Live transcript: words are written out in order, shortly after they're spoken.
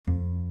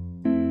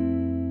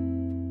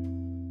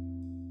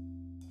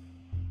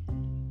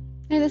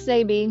this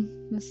day be?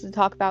 This is a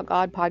Talk About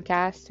God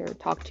podcast, or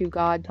Talk to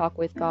God, Talk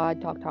with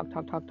God, Talk,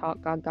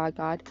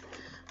 God.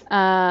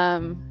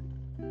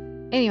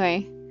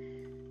 Anyway,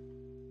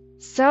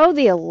 so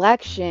the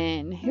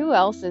election. Who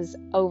else is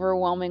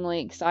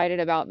overwhelmingly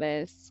excited about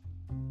this?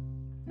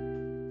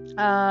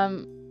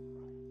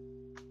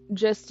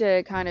 Just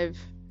to kind of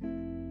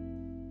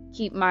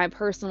keep my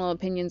personal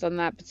opinions on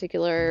that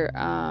particular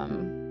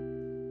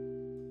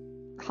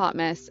hot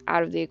mess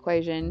out of the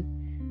equation,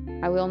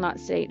 I will not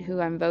state who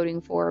I'm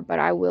voting for, but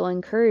I will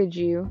encourage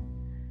you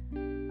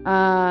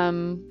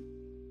to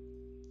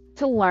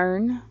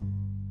learn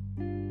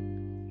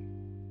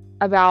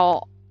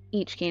about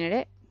each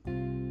candidate.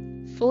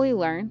 Fully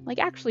learn, like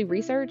actually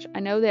research. I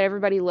know that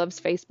everybody loves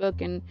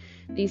Facebook and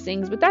these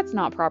things, but that's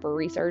not proper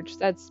research.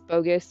 That's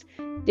bogus.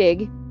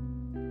 Dig.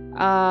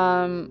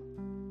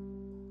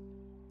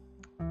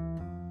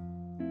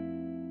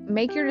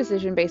 Make your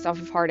decision based off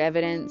of hard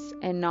evidence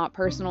and not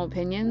personal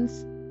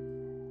opinions.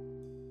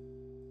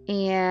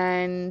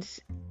 And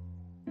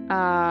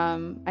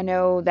I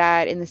know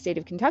that in the state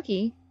of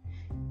Kentucky,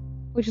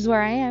 which is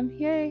where I am,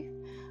 yay,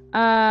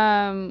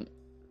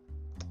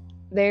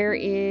 there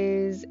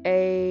is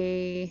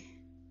a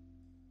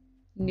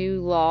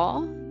new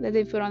law that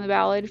they put on the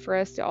ballot for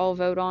us to all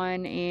vote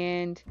on,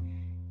 and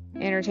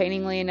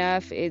entertainingly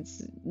enough,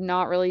 it's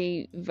not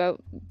really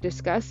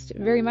discussed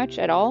very much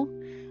at all.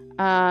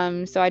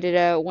 So I did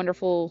a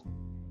wonderful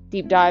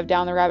deep dive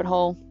down the rabbit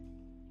hole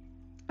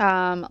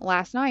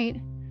last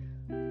night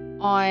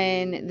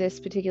on this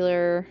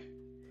particular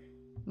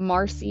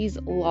Marsy's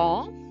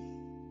Law.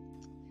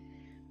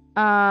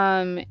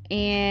 And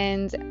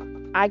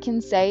I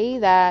can say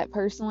that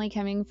personally,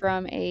 coming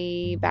from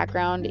a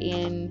background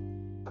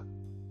in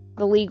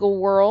the legal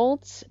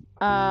world,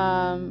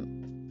 and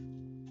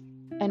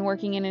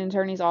working in an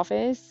attorney's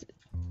office,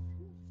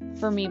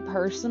 for me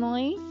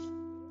personally,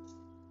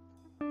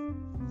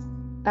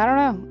 I don't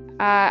know.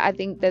 I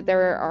think that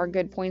there are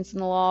good points in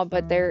the law,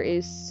 but there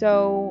is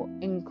so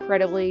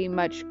incredibly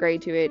much gray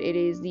to it. It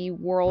is the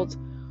world's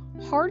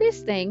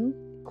hardest thing,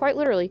 quite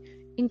literally,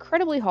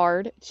 incredibly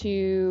hard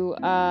to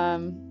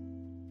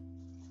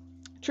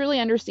truly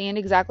understand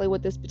exactly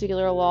what this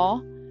particular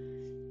law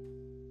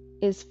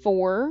is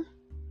for.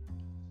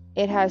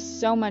 It has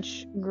so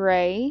much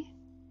gray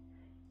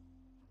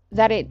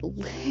that it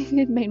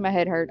made my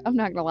head hurt. I'm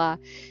not gonna lie.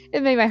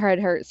 It made my head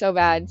hurt so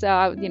bad. So,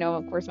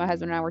 of course, my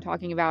husband and I were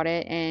talking about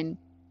it and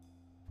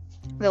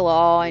the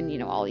law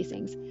and, all these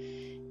things.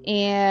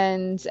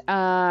 And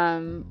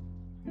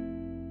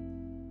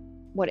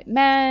what it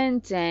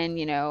meant and,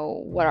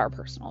 what our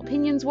personal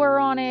opinions were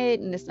on it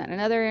and this, that, and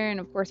another. And,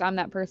 of course, I'm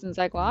that person that's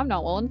like, well, I'm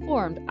not well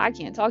informed. I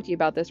can't talk to you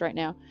about this right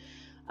now.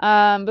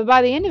 But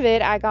by the end of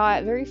it, I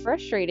got very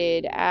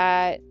frustrated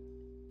at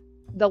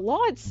the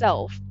law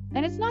itself.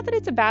 And it's not that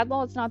it's a bad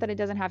law. It's not that it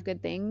doesn't have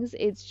good things.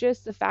 It's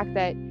just the fact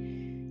that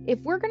if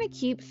we're going to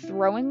keep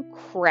throwing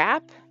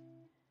crap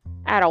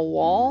at a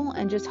wall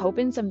and just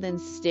hoping something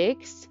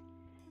sticks,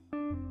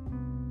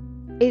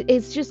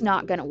 it's just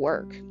not going to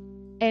work.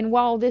 And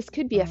while this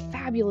could be a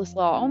fabulous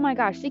law, oh my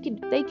gosh, they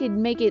could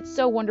make it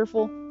so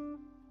wonderful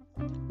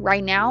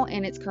right now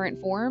in its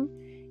current form.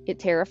 It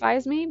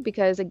terrifies me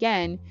because,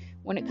 again,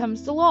 when it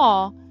comes to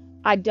law,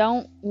 I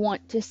don't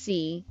want to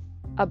see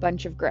a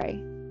bunch of gray.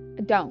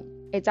 I don't.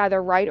 It's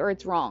either right or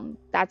it's wrong.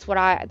 That's what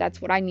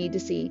I need to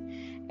see.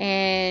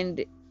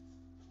 And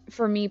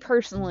for me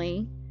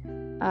personally,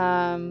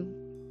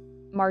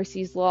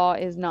 Marsy's Law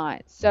is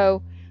not.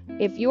 So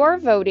if you are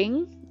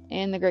voting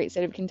in the great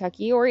state of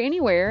Kentucky or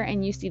anywhere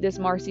and you see this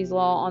Marsy's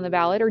Law on the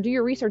ballot, or do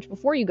your research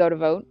before you go to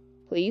vote,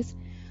 please.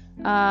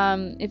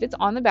 If it's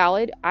on the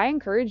ballot, I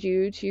encourage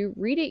you to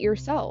read it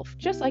yourself,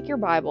 just like your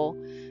Bible.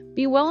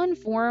 Be well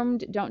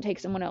informed. Don't take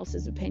someone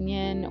else's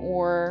opinion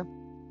or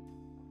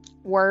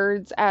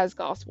words as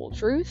gospel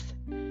truth.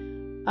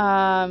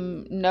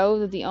 Know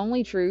that the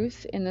only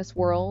truth in this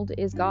world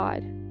is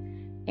God.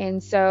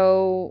 And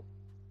so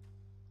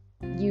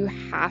you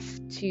have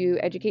to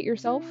educate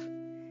yourself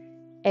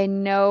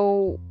and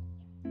know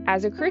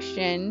as a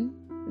Christian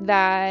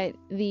that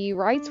the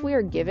rights we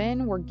are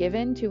given were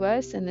given to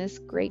us in this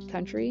great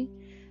country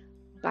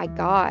by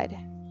God,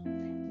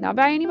 not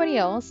by anybody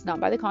else, not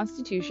by the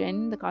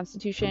Constitution. The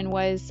Constitution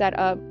was set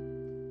up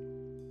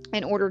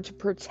in order to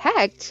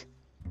protect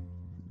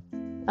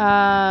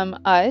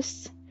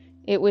us.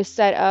 It was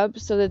set up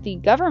so that the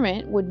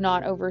government would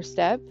not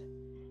overstep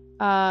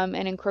and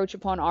encroach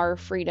upon our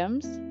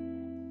freedoms.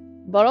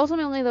 But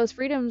ultimately, those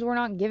freedoms were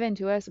not given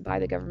to us by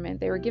the government.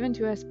 They were given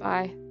to us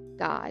by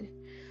God.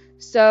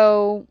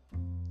 So,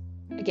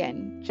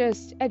 again,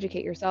 just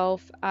educate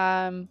yourself.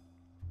 Know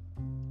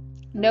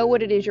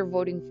what it is you're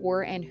voting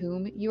for and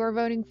whom you are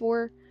voting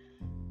for.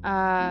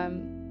 I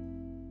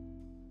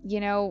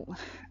don't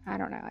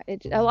know.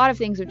 A lot of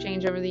things have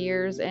changed over the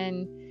years,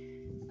 and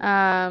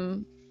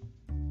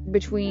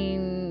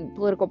between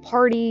political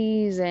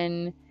parties,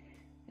 and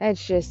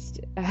it's just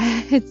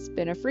it's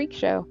been a freak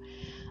show.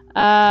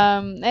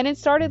 And it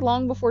started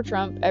long before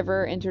Trump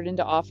ever entered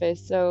into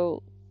office,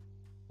 so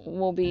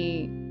we'll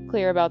be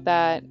clear about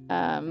that.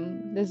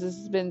 This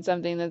has been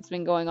something that's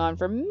been going on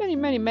for many,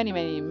 many, many,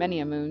 many, many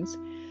a moons.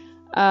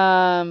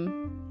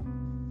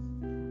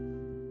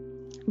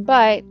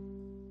 But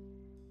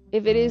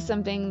if it is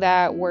something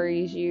that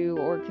worries you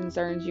or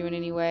concerns you in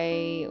any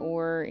way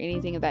or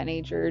anything of that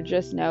nature,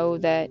 just know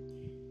that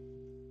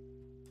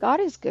God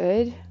is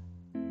good.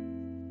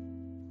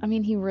 I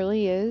mean, He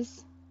really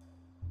is.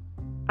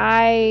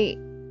 I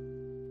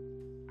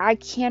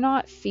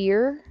cannot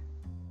fear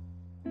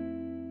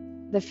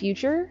the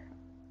future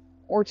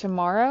or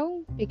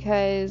tomorrow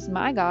because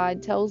my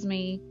God tells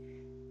me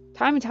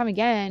time and time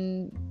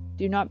again,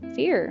 do not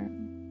fear,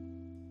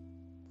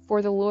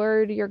 for the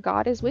Lord your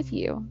God is with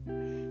you.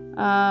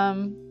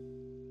 And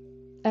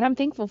I'm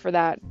thankful for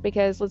that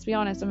because, let's be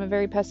honest, I'm a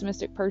very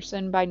pessimistic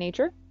person by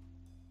nature.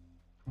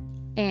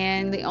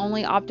 And the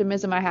only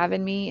optimism I have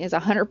in me is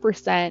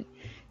 100%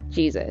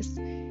 Jesus.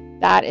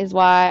 That is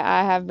why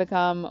I have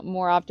become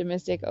more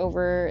optimistic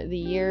over the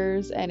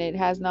years, and it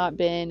has not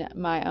been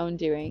my own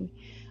doing.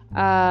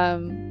 But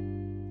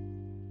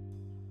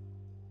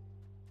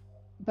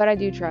I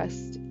do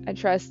trust. I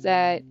trust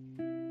that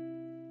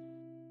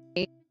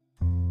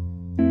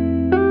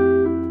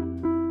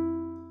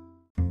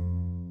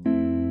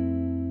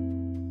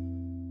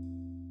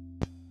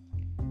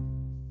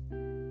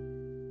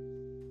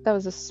that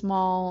was a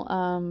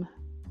small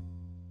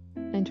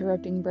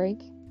interrupting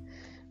break.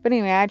 But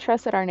anyway, I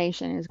trust that our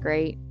nation is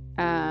great,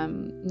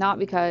 not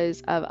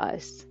because of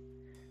us,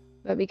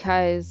 but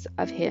because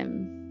of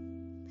Him.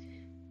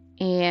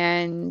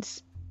 And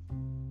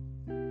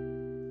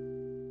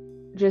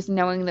just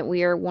knowing that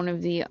we are one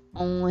of the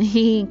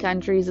only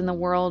countries in the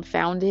world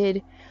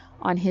founded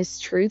on His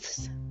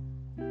truths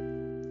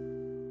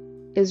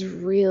is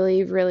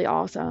really, really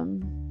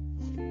awesome.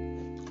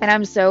 And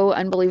I'm so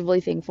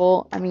unbelievably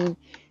thankful. I mean,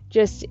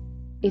 just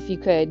if you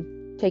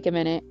could take a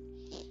minute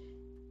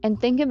and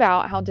think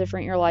about how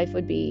different your life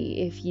would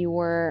be if you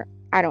were,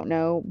 I don't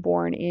know,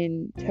 born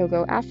in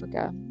Togo,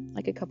 Africa,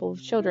 like a couple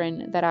of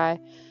children that I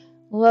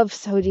love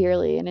so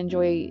dearly and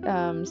enjoy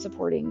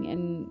supporting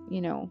and,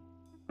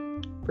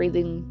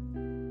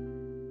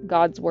 breathing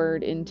God's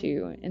word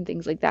into and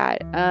things like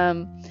that.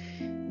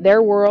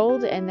 Their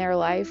world and their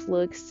life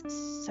looks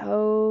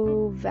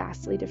so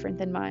vastly different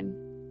than mine.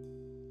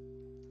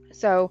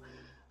 So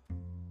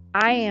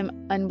I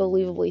am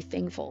unbelievably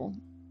thankful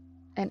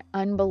and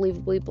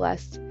unbelievably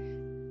blessed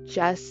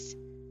just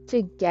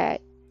to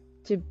get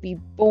to be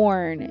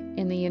born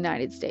in the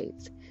United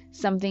States.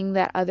 Something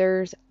that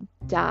others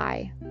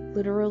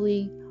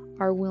literally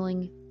are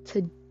willing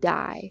to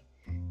die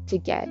to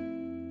get.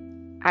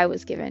 I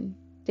was given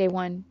day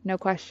one, no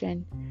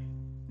question.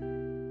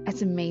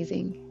 That's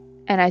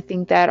amazing. And I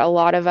think that a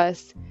lot of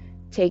us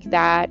take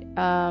that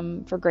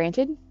for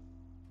granted.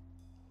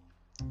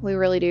 We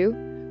really do.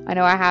 I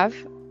know I have,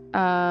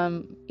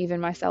 even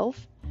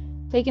myself,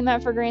 taken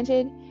that for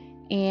granted.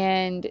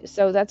 And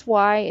so that's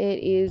why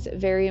it is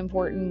very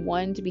important,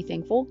 one, to be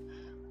thankful,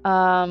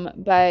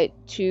 but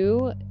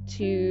two,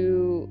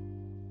 to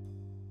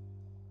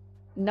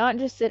not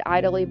just sit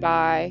idly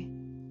by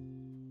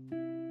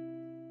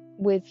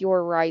with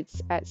your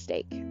rights at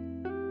stake.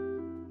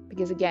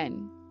 Because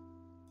again,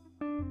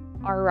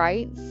 our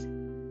rights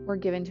were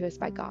given to us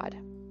by God,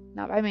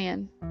 not by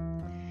man.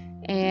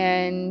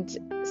 And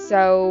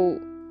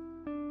so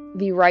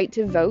the right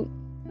to vote,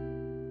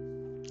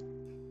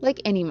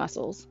 like any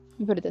muscles,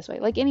 you put it this way,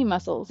 like any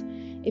muscles,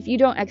 if you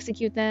don't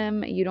execute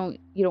them, you don't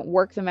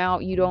work them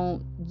out, you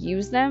don't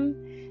use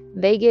them,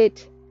 they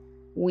get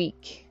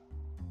weak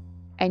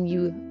and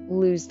you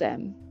lose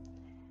them.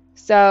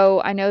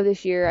 So I know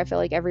this year I feel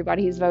like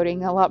everybody's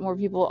voting. A lot more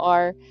people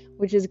are,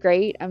 which is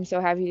great. I'm so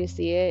happy to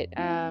see it.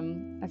 I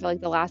feel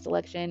like the last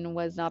election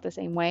was not the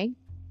same way.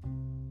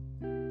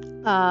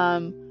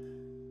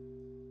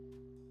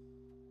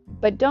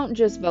 But don't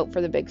just vote for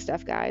the big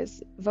stuff,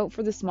 guys. Vote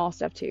for the small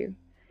stuff too.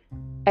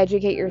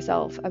 Educate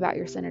yourself about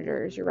your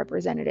senators, your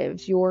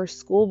representatives, your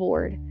school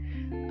board,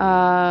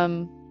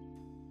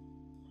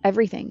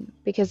 everything,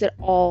 because it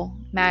all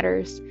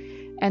matters.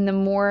 And the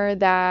more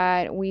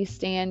that we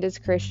stand as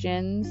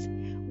Christians,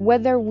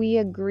 whether we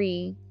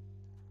agree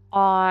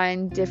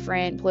on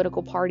different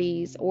political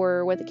parties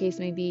or what the case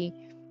may be,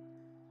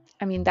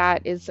 I mean,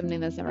 that is something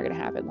that's never going to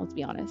happen, let's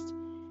be honest.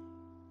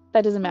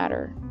 That doesn't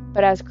matter.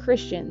 But as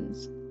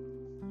Christians,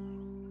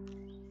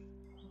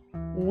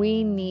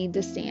 we need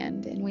to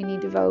stand and we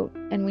need to vote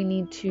and we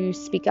need to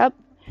speak up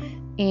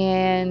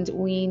and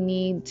we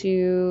need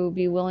to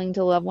be willing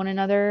to love one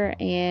another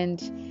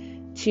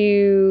and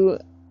to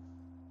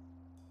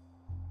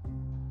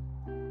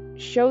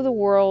show the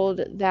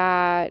world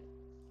that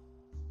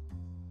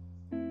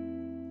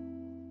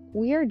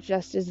we are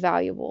just as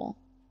valuable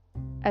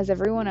as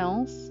everyone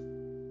else,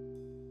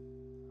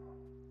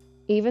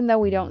 even though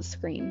we don't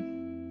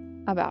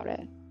scream about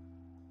it.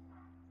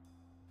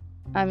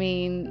 I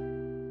mean,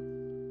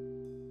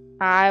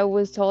 I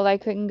was told I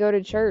couldn't go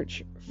to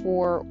church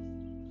for,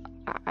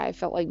 I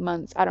felt like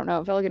months. I don't know.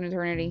 It felt like an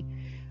eternity.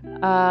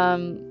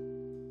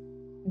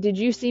 Did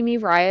you see me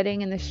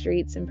rioting in the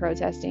streets and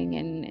protesting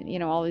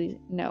and, all these?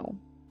 No.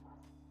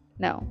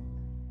 No.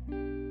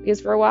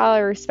 Because for a while I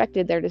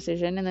respected their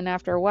decision, and then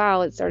after a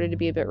while it started to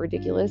be a bit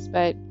ridiculous,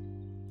 but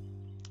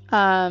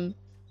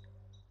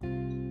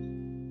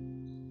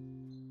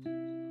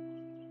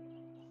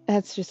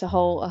that's just a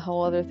whole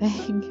other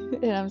thing.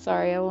 And I'm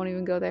sorry, I won't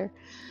even go there.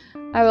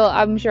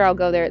 I'm sure I'll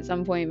go there at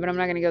some point, but I'm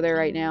not going to go there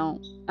right now.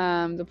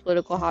 The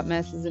political hot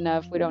mess is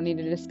enough. We don't need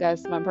to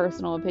discuss my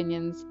personal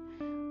opinions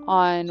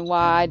on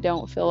why I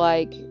don't feel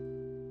like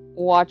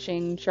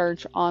watching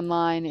church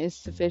online is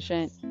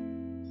sufficient.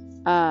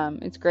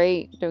 It's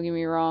great. Don't get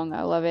me wrong.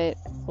 I love it.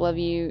 Love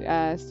you,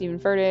 Stephen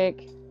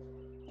Furtick,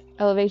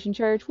 Elevation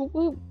Church, whoop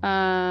whoop.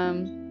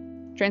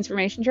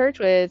 Transformation Church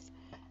with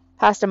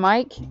Pastor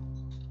Mike,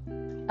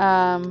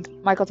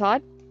 Michael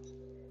Todd,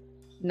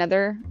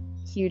 another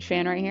huge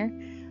fan right here.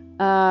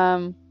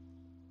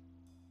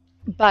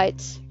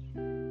 But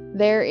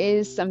there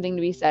is something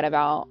to be said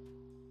about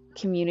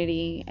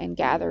community and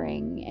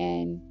gathering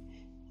and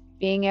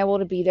being able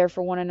to be there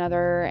for one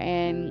another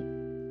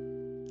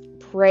and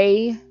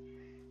pray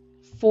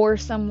for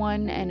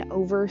someone and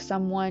over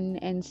someone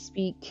and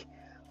speak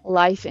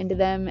life into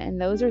them.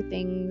 And those are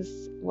things,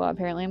 well,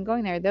 apparently I'm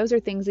going there. Those are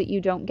things that you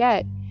don't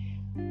get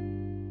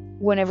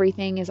when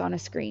everything is on a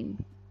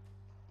screen.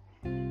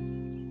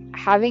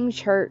 Having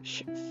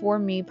church, for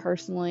me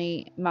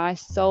personally, my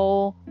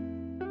sole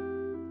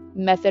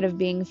method of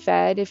being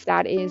fed, if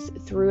that is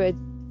through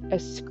a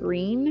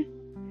screen,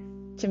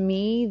 to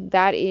me,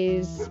 that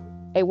is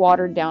a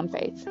watered down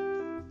faith.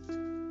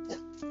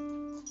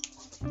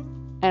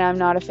 And I'm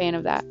not a fan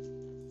of that.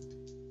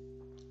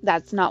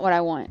 That's not what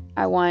I want.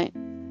 I want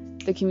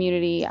the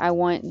community. I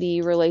want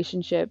the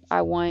relationship.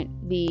 I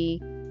want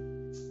the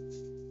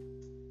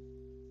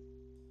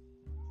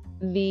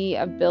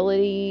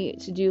ability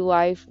to do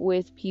life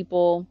with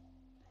people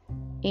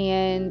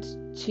and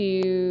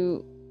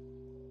to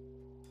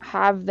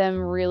have them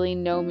really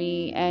know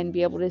me and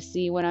be able to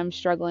see when I'm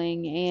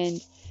struggling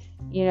and,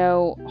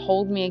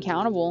 hold me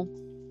accountable.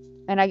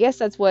 And I guess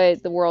that's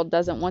what the world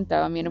doesn't want,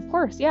 though. I mean, of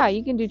course, yeah,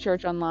 you can do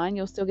church online.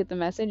 You'll still get the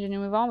message and you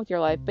move on with your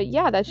life. But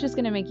yeah, that's just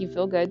going to make you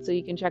feel good so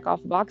you can check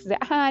off the boxes.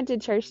 I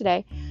did church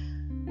today.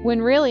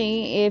 When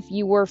really, if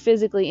you were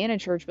physically in a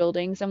church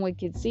building, someone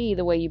could see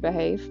the way you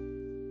behave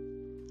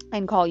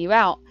and call you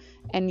out.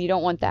 And you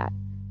don't want that.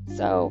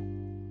 So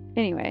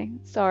anyway,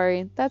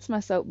 sorry. That's my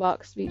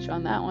soapbox speech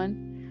on that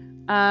one.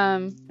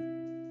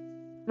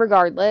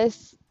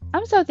 Regardless,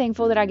 I'm so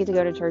thankful that I get to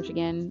go to church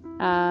again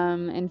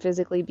and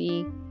physically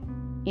be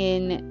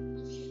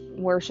in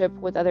worship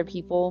with other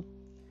people.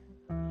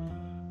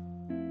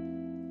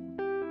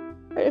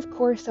 But of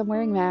course, I'm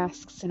wearing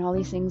masks and all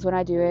these things when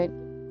I do it,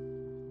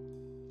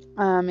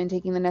 and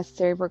taking the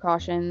necessary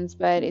precautions.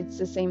 But it's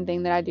the same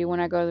thing that I do when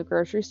I go to the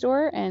grocery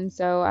store. And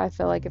so I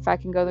feel like if I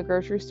can go to the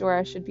grocery store,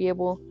 I should be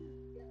able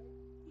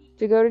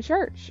to go to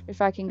church.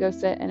 If I can go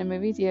sit in a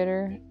movie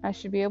theater, I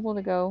should be able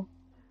to go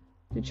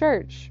to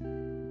church.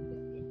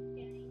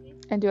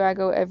 And do I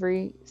go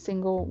every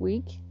single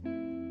week?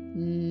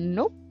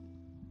 Nope.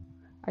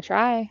 I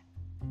try.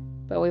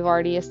 But we've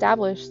already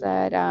established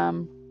that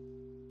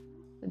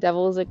the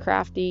devil is a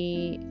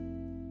crafty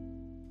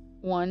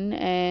one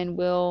and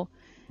will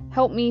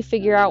help me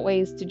figure out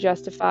ways to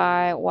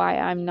justify why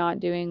I'm not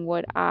doing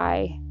what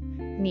I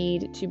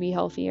need to be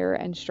healthier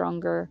and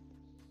stronger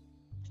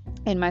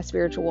in my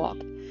spiritual walk.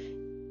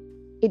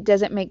 It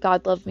doesn't make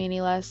God love me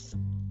any less.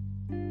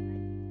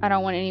 I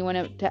don't want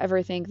anyone to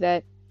ever think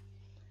that,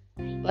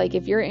 like,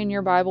 if you're in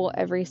your Bible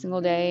every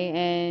single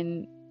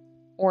day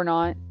or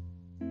not,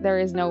 there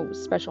is no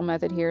special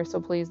method here, so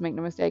please make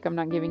no mistake, I'm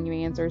not giving you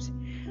answers.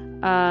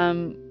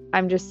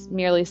 I'm just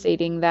merely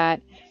stating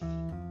that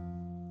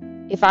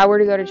if I were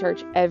to go to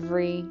church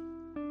every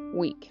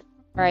week,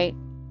 right?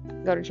 I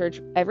go to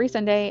church every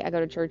Sunday, I go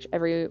to church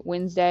every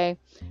Wednesday,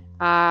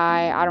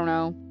 I don't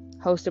know,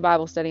 host a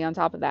Bible study on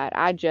top of that.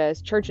 I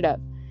just church it up.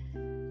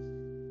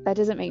 That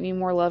doesn't make me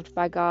more loved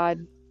by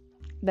God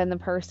than the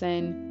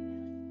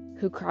person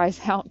who cries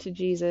out to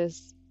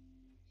Jesus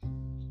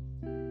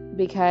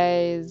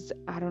because,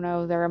 I don't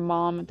know, they're a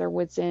mom at their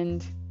wit's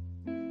end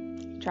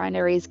trying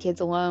to raise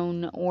kids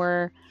alone,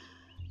 or,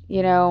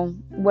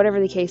 whatever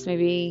the case may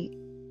be.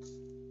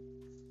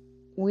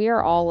 We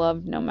are all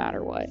loved no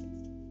matter what.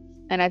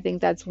 And I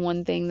think that's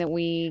one thing that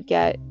we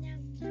get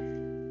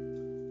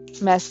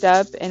messed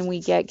up and we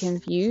get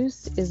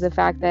confused, is the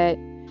fact that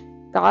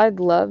God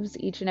loves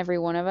each and every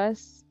one of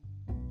us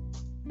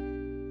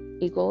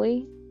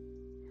equally.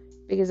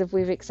 Because if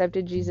we've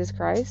accepted Jesus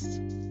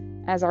Christ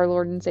as our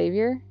Lord and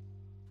Savior,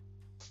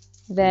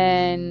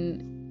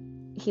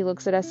 then He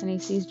looks at us and He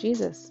sees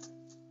Jesus.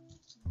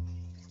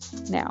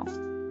 Now,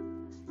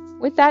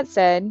 with that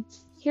said,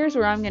 here's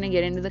where I'm going to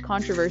get into the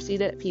controversy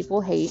that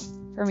people hate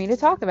for me to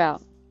talk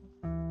about.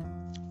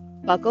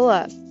 Buckle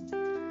up.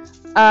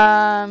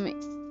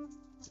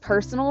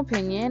 Personal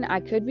opinion, I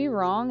could be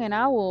wrong, and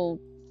I will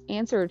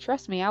answer.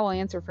 Trust me, I will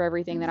answer for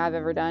everything that I've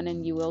ever done,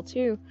 and you will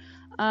too.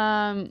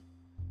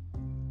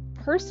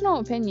 Personal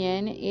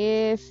opinion,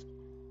 if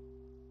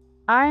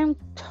I'm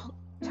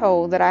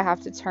told that I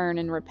have to turn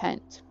and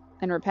repent.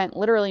 And repent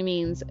literally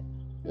means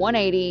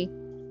 180,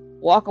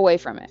 walk away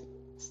from it.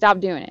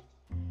 Stop doing it.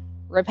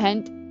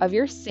 Repent of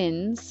your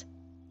sins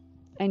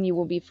and you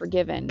will be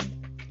forgiven.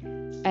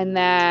 And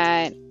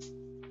that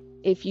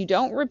if you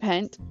don't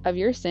repent of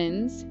your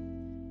sins,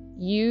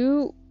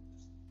 you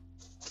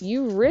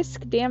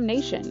risk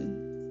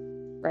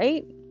damnation,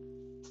 right?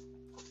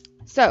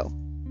 So,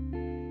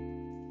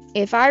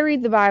 if I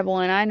read the Bible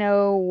and I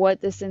know what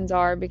the sins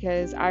are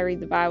because I read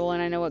the Bible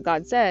and I know what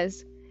God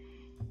says,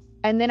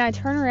 and then I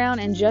turn around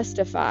and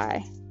justify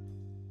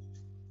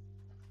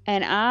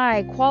and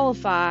I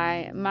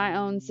qualify my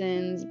own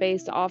sins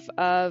based off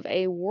of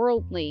a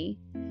worldly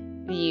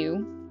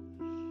view,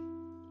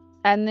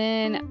 and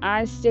then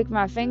I stick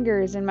my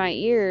fingers in my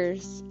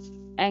ears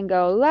and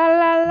go la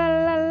la la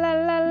la la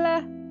la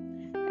la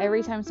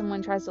every time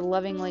someone tries to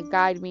lovingly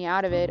guide me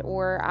out of it,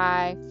 or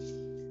I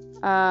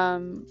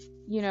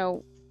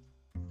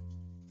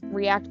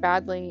react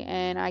badly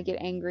and I get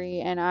angry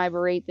and I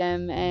berate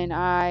them and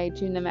I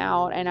tune them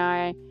out and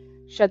I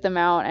shut them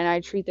out and I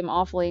treat them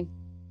awfully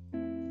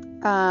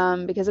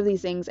because of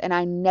these things. And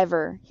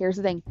here's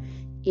the thing,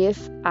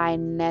 if I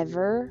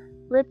never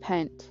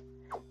repent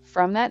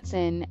from that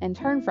sin and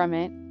turn from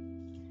it,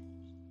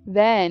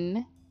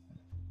 then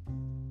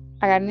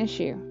I got an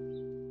issue.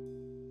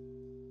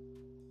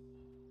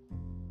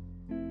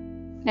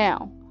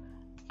 Now,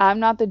 I'm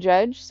not the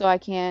judge, so I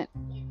can't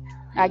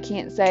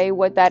say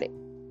what that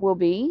will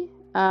be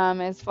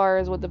as far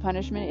as what the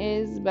punishment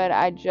is, but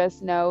I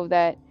just know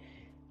that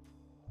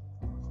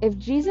if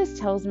Jesus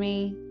tells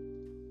me,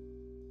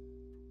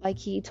 like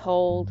he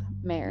told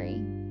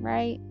Mary,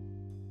 right?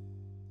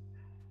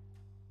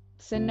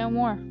 Sin no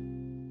more.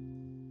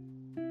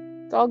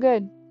 It's all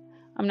good.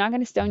 I'm not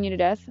going to stone you to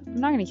death. I'm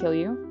not going to kill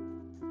you.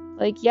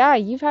 Like, yeah,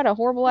 you've had a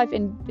horrible life,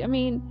 and I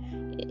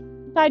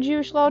mean, by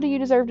Jewish law, do you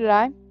deserve to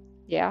die?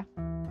 Yeah.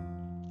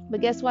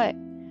 But guess what?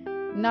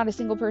 Not a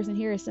single person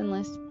here is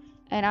sinless,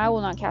 and I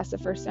will not cast the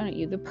first stone at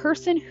you. The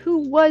person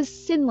who was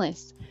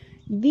sinless,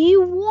 the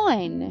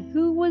one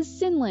who was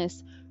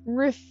sinless,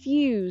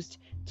 refused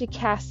to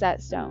cast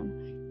that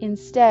stone.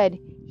 Instead,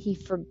 he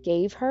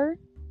forgave her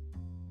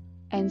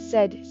and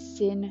said,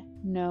 sin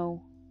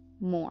no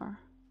more.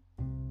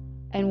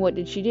 And what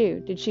did she do?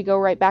 Did she go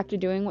right back to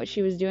doing what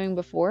she was doing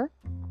before?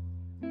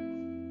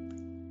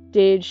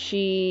 Did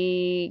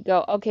she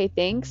go, okay,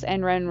 thanks,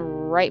 and run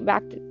right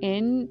back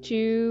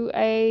into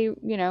a,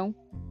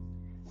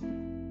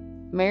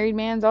 married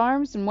man's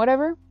arms and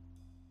whatever?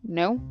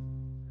 No.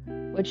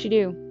 What'd she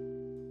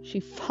do? She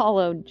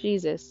followed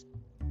Jesus.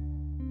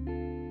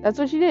 That's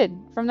what she did.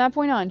 From that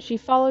point on, she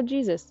followed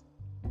Jesus.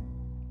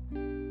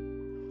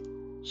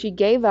 She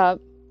gave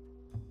up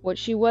what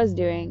she was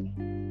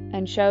doing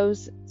and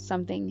chose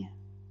something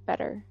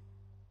better.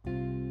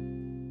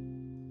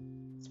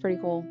 It's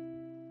pretty cool.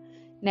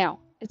 Now,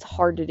 it's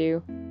hard to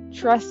do.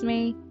 Trust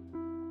me,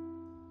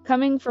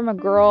 coming from a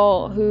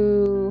girl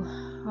who,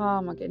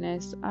 oh my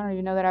goodness, I don't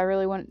even know that I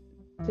really want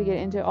to get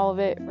into all of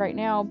it right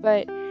now,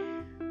 but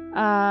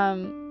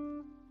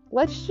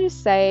let's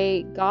just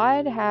say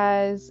God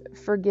has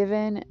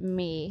forgiven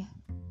me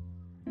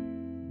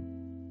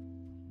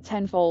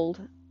tenfold.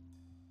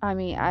 I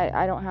mean,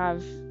 I don't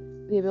have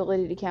the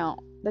ability to count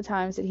the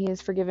times that he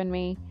has forgiven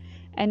me,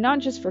 and not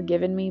just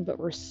forgiven me, but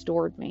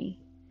restored me.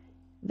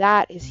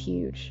 That is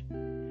huge.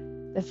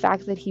 The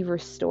fact that he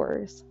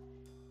restores.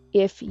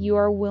 If you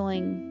are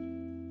willing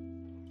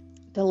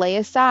to lay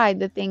aside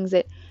the things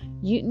that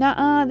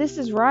this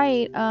is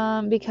right,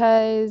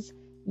 because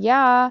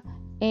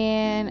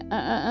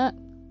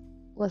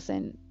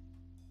listen,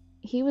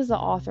 he was the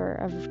author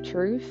of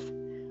truth,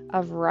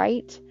 of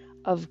right,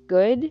 of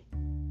good.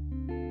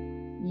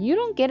 You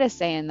don't get a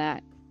say in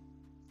that.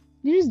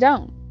 You just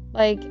don't.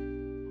 Like,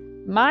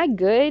 my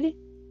good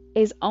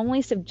is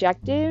only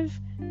subjective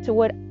to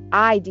what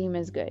I deem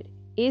as good.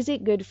 Is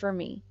it good for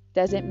me?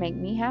 Does it make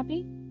me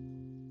happy?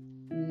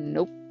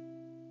 Nope.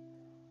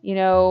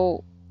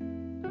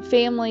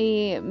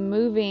 Family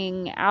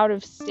moving out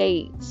of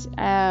state,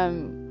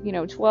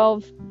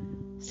 12,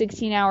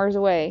 16 hours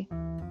away.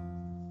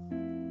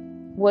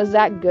 Was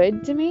that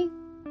good to me?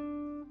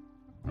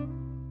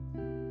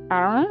 I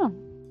don't know.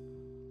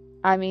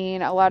 I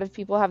mean, a lot of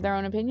people have their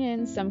own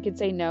opinions. Some could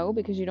say no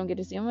because you don't get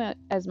to see them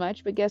as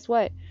much. But guess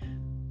what?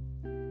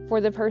 For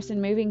the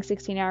person moving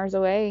 16 hours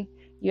away,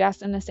 you ask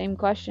them the same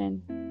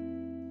question.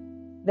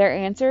 Their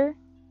answer,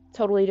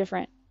 totally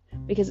different,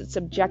 because it's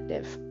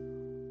subjective.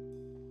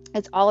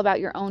 It's all about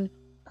your own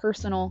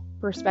personal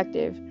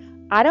perspective.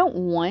 I don't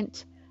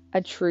want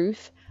a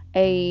truth,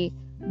 a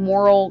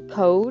moral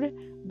code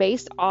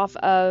based off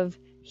of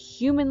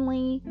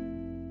humanly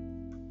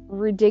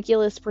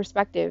ridiculous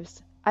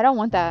perspectives. I don't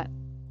want that.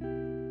 I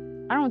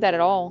don't want that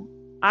at all.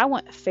 I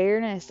want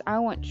fairness. I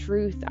want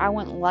truth. I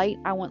want light.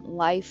 I want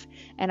life.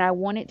 And I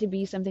want it to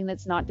be something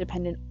that's not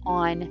dependent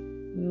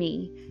on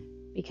me,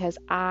 because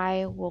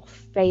I will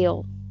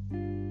fail.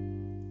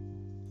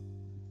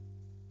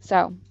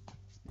 So,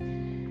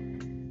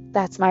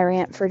 that's my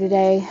rant for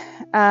today.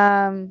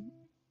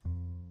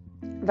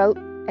 Vote,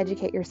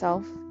 educate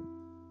yourself,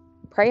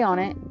 pray on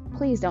it.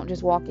 Please don't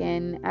just walk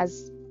in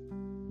as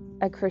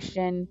a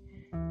Christian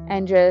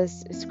and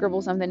just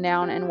scribble something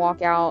down and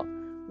walk out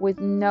with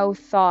no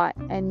thought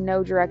and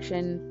no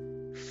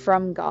direction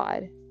from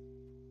God.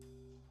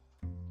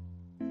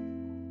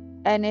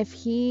 And if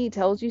he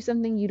tells you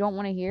something you don't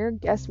want to hear,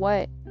 guess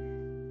what?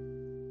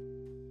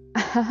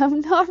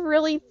 I'm not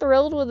really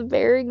thrilled with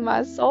bearing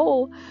my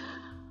soul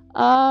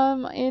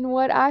in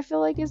what I feel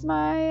like is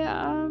my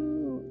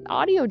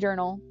audio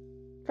journal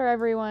for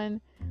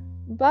everyone.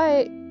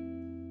 But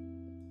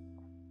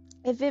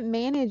if it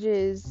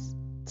manages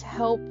to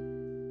help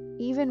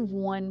even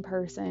one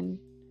person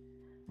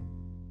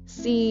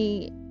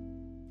see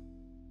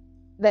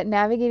that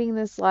navigating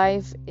this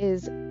life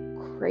is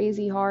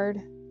crazy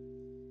hard,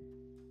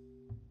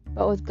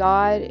 but with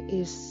God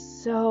is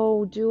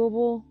so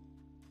doable,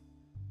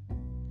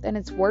 then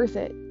it's worth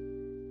it.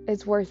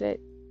 It's worth it.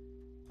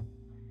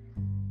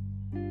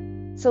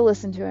 So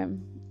listen to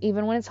him,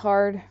 even when it's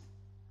hard.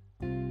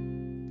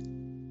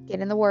 Get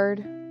in the Word.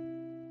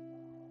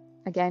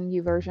 Again,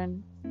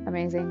 YouVersion,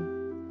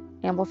 amazing.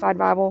 Amplified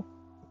Bible,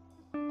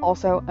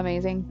 also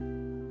amazing.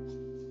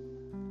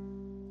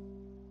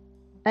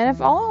 And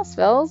if all else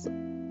fails,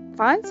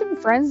 find some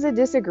friends to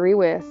disagree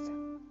with.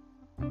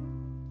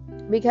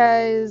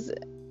 Because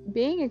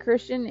being a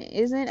Christian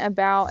isn't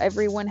about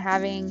everyone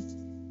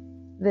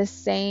having the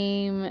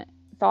same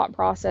thought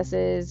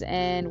processes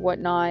and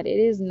whatnot. It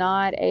is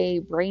not a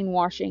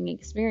brainwashing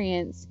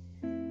experience.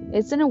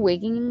 It's an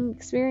awakening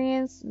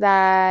experience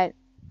that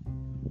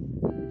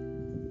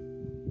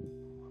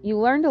you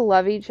learn to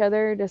love each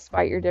other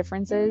despite your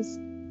differences.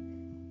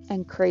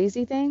 And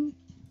crazy thing,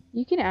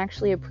 you can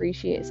actually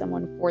appreciate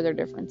someone for their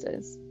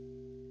differences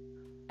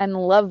and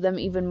love them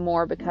even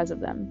more because of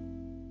them.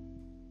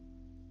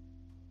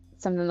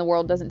 Something the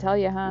world doesn't tell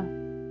you, huh?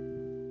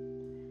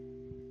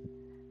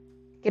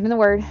 Get in the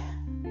Word.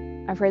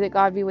 I pray that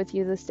God be with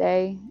you this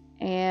day.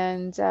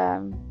 And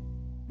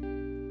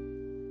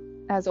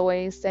as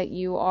always, that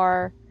you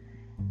are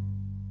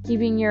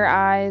keeping your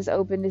eyes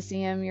open to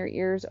see Him, your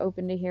ears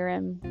open to hear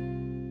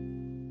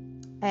Him,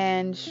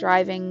 and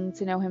striving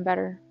to know Him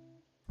better.